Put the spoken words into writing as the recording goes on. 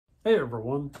Hey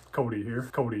everyone, Cody here.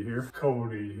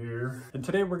 And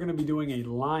today we're going to be doing a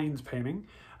lines painting.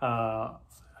 I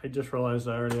just realized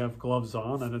I already have gloves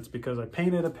on, and it's because I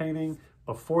painted a painting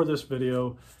before this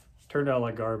video. Turned out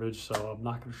like garbage, so I'm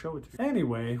not going to show it to you.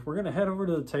 Anyway, we're going to head over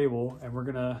to the table and we're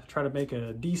going to try to make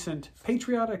a decent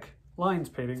patriotic lines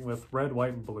painting with red,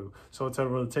 white, and blue. So let's head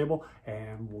over to the table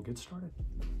and we'll get started.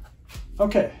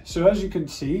 Okay, so as you can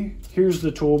see, here's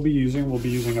the tool we'll be using. We'll be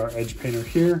using our edge painter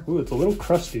here. Ooh, it's a little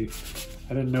crusty.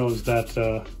 I didn't know it was that,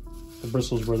 the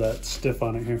bristles were that stiff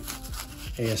on it here.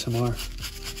 ASMR.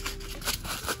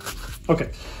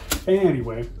 Okay,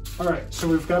 anyway. All right, so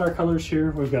we've got our colors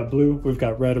here. We've got blue, we've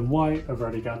got red and white. I've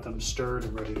already got them stirred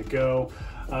and ready to go.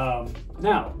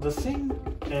 Now, the thing,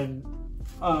 and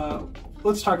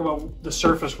let's talk about the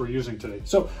surface we're using today.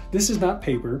 So this is not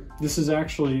paper. This is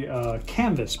actually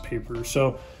canvas paper.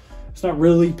 So it's not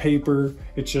really paper.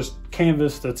 It's just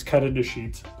canvas that's cut into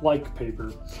sheets like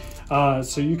paper.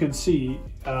 So you can see,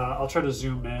 I'll try to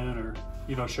zoom in or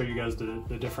show you guys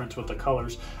the difference with the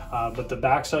colors. But the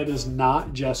backside is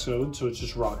not gessoed, so it's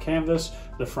just raw canvas.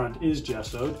 The front is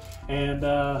gessoed. And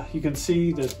you can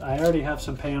see that I already have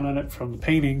some paint on it from the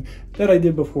painting that I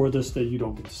did before this that you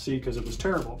don't get to see because it was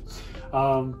terrible.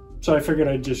 So I figured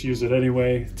I'd just use it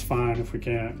anyway. It's fine if we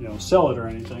can't, sell it or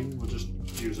anything. We'll just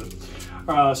use it.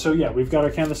 So yeah, we've got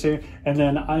our canvas here, and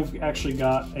then I've actually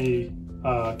got a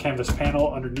canvas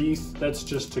panel underneath. That's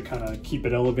just to kind of keep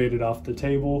it elevated off the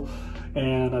table.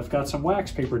 And I've got some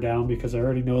wax paper down because I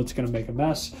already know it's going to make a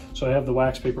mess. So I have the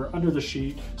wax paper under the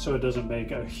sheet so it doesn't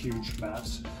make a huge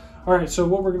mess. All right, so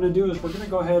what we're going to do is we're going to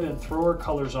go ahead and throw our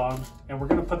colors on, and we're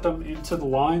going to put them into the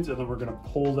lines, and then we're going to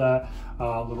pull that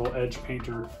little edge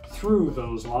painter through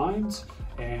those lines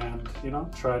and,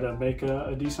 try to make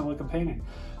a decent looking painting.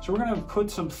 So we're going to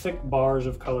put some thick bars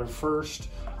of color first.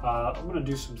 I'm going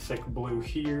to do some thick blue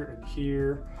here and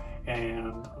here,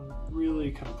 and really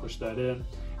kind of push that in.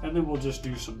 And then we'll just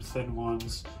do some thin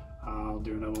ones. I'll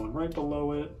do another one right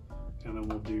below it, and then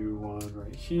we'll do one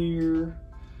right here.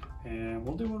 And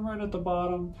we'll do one right at the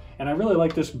bottom. And I really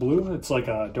like this blue. It's like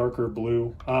a darker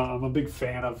blue. I'm a big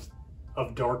fan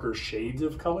of darker shades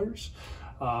of colors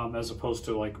as opposed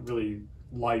to like really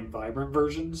light, vibrant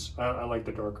versions. I like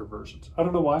the darker versions. I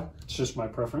don't know why. It's just my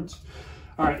preference.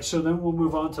 All right, so then we'll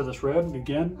move on to this red. And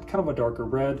again, kind of a darker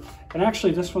red. And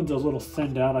actually this one's a little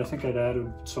thinned out. I think I'd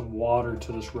added some water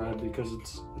to this red because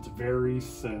it's very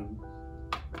thin.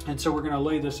 And so we're going to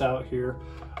lay this out here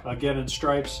again in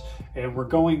stripes, and we're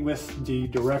going with the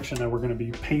direction that we're going to be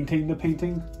painting the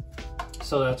painting.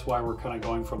 So that's why we're kind of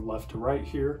going from left to right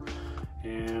here,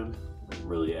 and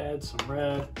really add some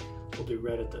red. We'll do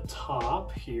red at the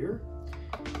top here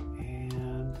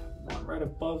and one right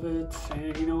above it.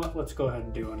 And you know what? Let's go ahead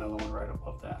and do another one right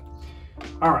above that.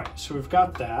 All right, so we've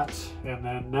got that, and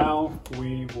then now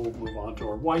we will move on to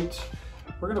our white.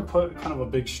 We're gonna put kind of a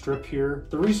big strip here.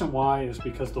 The reason why is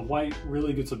because the white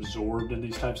really gets absorbed in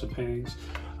these types of paintings.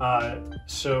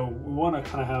 So we wanna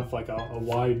kind of have like a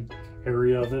wide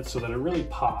area of it so that it really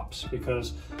pops,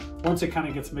 because once it kind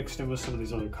of gets mixed in with some of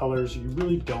these other colors, you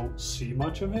really don't see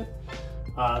much of it.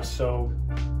 So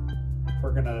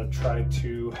we're gonna try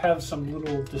to have some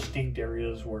little distinct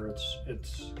areas where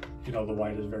it's the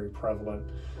white is very prevalent.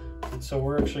 And so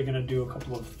we're actually gonna do a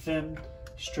couple of thin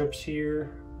strips here,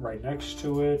 right next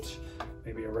to it,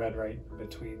 maybe a red right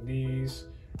between these,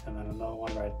 and then another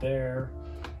one right there,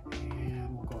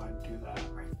 and we'll go ahead and do that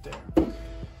right there.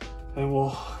 And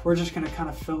we're just going to kind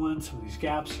of fill in some of these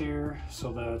gaps here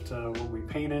so that when we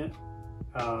paint it,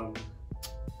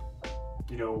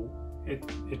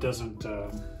 it doesn't,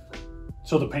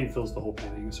 so the paint fills the whole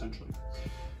painting essentially.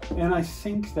 And I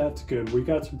think that's good. We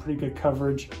got some pretty good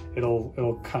coverage.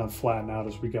 It'll kind of flatten out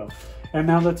as we go. And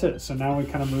now that's it. So now we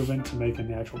kind of move into making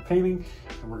the actual painting,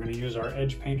 and we're going to use our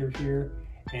edge painter here.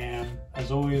 And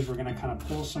as always, we're going to kind of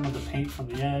pull some of the paint from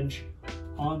the edge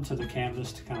onto the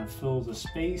canvas to kind of fill the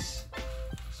space.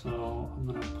 So I'm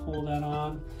going to pull that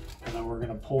on, and then we're going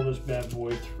to pull this bad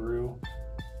boy through,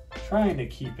 trying to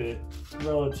keep it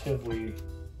relatively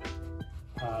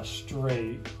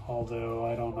straight, although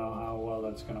I don't know how well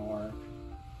that's going to work.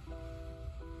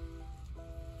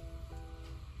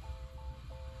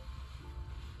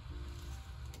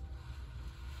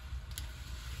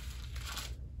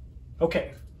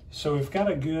 Okay, so we've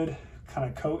got a good kind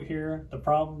of coat here. The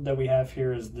problem that we have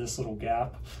here is this little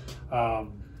gap.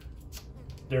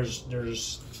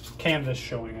 There's canvas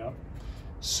showing up.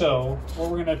 So what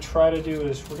we're going to try to do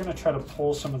is we're going to try to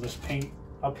pull some of this paint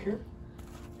up here,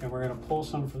 and we're going to pull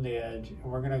some from the edge, and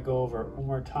we're going to go over it one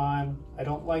more time. I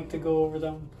don't like to go over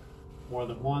them more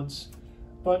than once,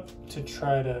 but to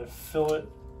try to fill it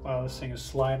Wow, this thing is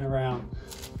sliding around.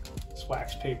 This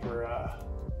wax paper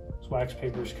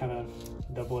is kind of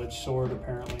a double-edged sword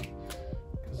apparently,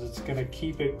 because it's gonna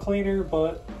keep it cleaner,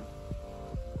 but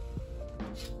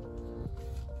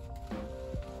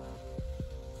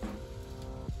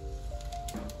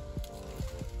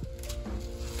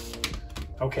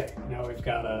okay, now we've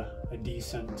got a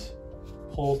decent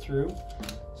pull through.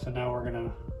 So now we're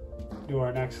gonna do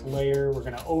our next layer. We're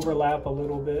gonna overlap a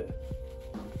little bit.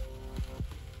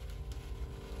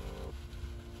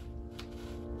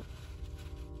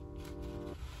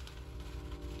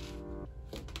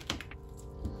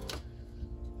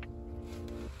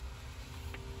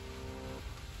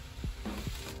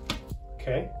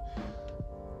 Okay.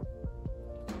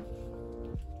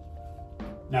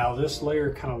 Now this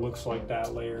layer kind of looks like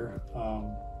that layer,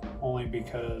 only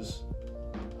because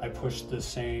I pushed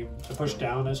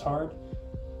down as hard.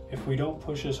 If we don't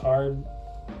push as hard,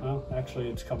 well, actually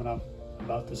it's coming up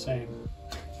about the same.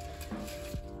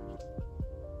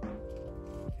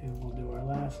 And we'll do our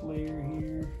last layer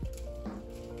here.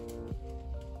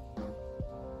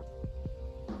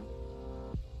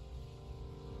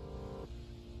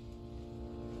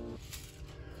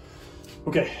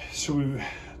 Okay, so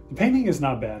the painting is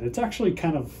not bad. It's actually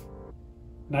kind of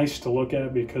nice to look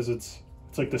at because it's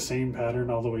like the same pattern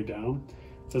all the way down.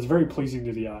 So it's very pleasing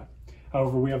to the eye.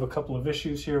 However, we have a couple of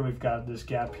issues here. We've got this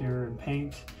gap here in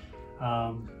paint.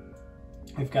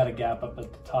 We've got a gap up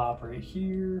at the top right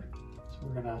here. So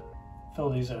we're gonna fill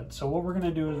these in. So what we're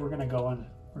gonna do is we're gonna go in,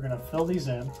 we're gonna fill these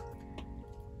in.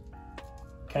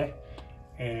 Okay,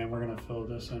 and we're gonna fill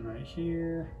this in right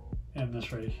here and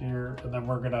this right here, and then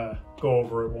we're gonna go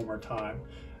over it one more time.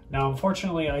 Now,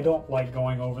 unfortunately, I don't like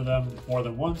going over them more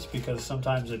than once because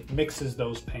sometimes it mixes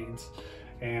those paints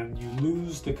and you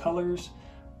lose the colors,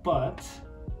 but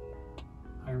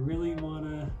I really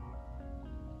wanna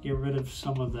get rid of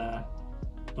some of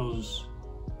those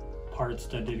parts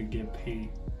that didn't get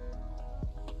paint.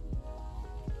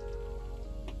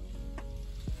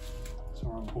 So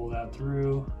we're gonna pull that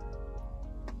through.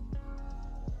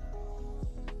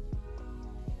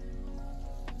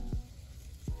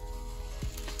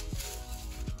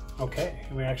 Okay,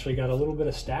 and we actually got a little bit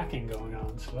of stacking going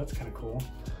on, so that's kind of cool.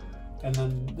 And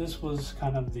then this was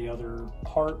kind of the other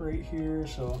part right here,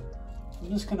 so I'm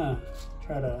just gonna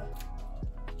try to,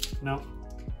 no.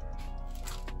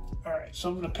 All right, so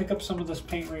I'm gonna pick up some of this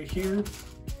paint right here,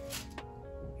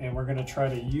 and we're gonna try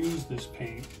to use this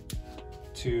paint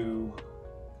to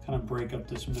kind of break up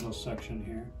this middle section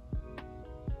here.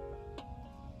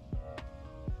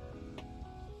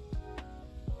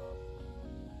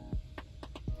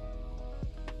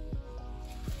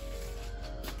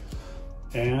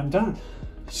 And done.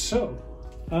 So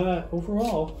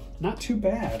overall, not too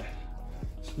bad.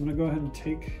 So I'm gonna go ahead and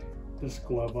take this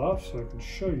glove off so I can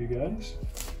show you guys.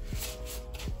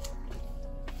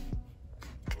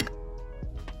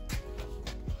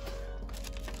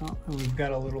 Oh, and we've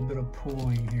got a little bit of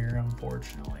pooling here,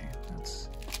 unfortunately.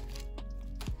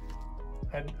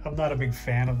 I'm not a big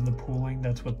fan of the pooling.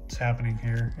 That's what's happening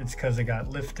here. It's because it got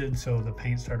lifted, so the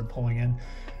paint started pulling in.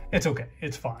 It's okay,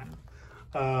 it's fine.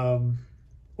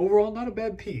 Overall, not a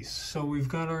bad piece. So we've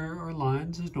got our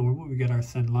lines as normal. We got our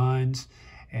thin lines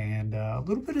and a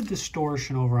little bit of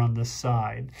distortion over on this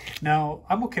side. Now,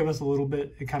 I'm okay with a little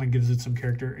bit. It kind of gives it some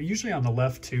character. Usually on the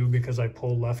left too, because I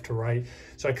pull left to right.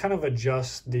 So I kind of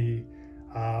adjust the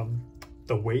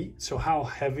weight. So how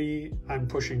heavy I'm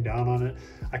pushing down on it,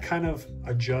 I kind of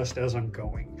adjust as I'm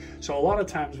going. So a lot of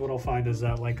times what I'll find is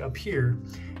that like up here,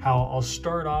 how I'll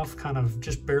start off kind of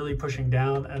just barely pushing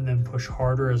down and then push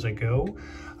harder as I go.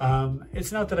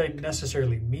 It's not that I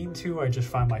necessarily mean to, I just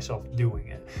find myself doing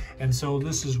it. And so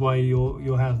this is why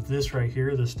you'll have this right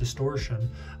here, this distortion,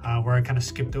 where I kind of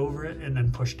skipped over it and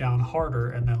then pushed down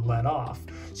harder and then let off.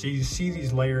 So you see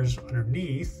these layers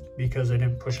underneath because I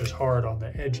didn't push as hard on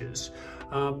the edges.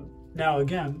 Now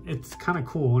again, it's kind of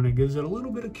cool and it gives it a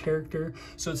little bit of character.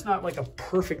 So it's not like a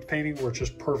perfect painting where it's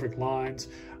just perfect lines.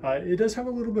 It does have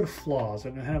a little bit of flaws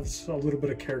and it has a little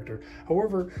bit of character.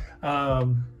 However,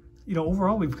 you know,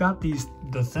 overall we've got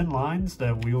the thin lines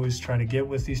that we always try to get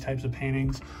with these types of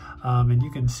paintings. And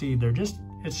you can see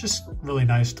it's just really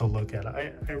nice to look at.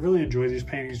 I really enjoy these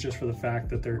paintings just for the fact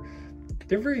that they're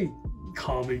very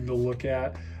calming to look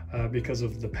at. Because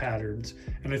of the patterns,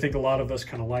 and I think a lot of us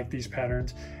kind of like these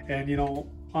patterns. And you know,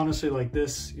 honestly, like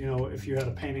this, you know, if you had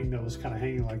a painting that was kind of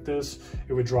hanging like this,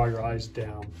 it would draw your eyes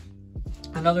down.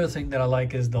 Another thing that I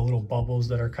like is the little bubbles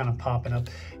that are kind of popping up.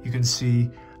 You can see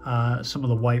some of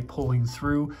the white pulling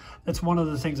through. That's one of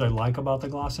the things I like about the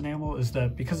gloss enamel, is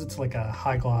that because it's like a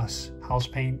high gloss house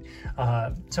paint,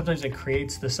 sometimes it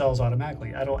creates the cells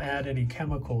automatically. I don't add any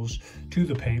chemicals to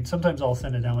the paint. Sometimes I'll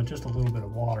thin it down with just a little bit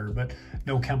of water, but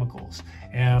no chemicals.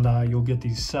 And you'll get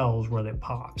these cells where it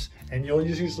pops. And you'll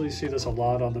usually see this a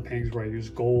lot on the paintings where I use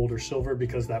gold or silver,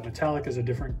 because that metallic is a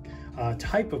different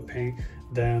type of paint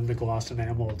than the gloss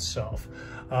enamel itself.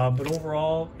 But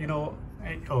overall, you know,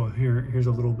 oh, here's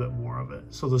a little bit more of it.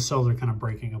 So the cells are kind of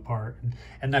breaking apart,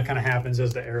 and that kind of happens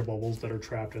as the air bubbles that are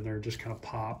trapped in there just kind of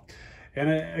pop. And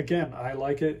again, I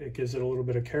like it. It gives it a little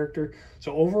bit of character.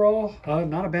 So overall,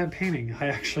 not a bad painting. I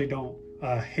actually don't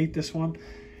hate this one.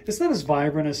 It's not as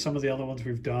vibrant as some of the other ones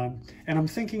we've done. And I'm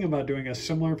thinking about doing a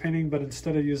similar painting, but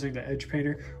instead of using the edge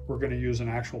painter, we're gonna use an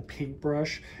actual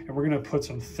paintbrush, and we're gonna put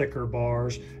some thicker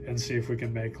bars and see if we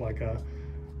can make like a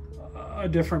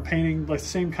different painting, like the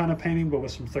same kind of painting, but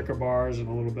with some thicker bars and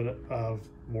a little bit of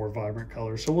more vibrant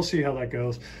colors. So we'll see how that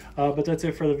goes. But that's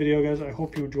it for the video, guys. I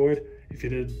hope you enjoyed. If you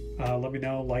did, let me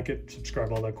know, like it,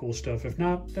 subscribe, all that cool stuff. If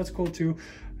not, that's cool too.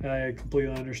 I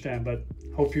completely understand, but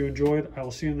hope you enjoyed. I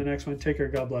will see you in the next one. Take care,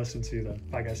 God bless, and see you then.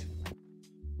 Bye, guys.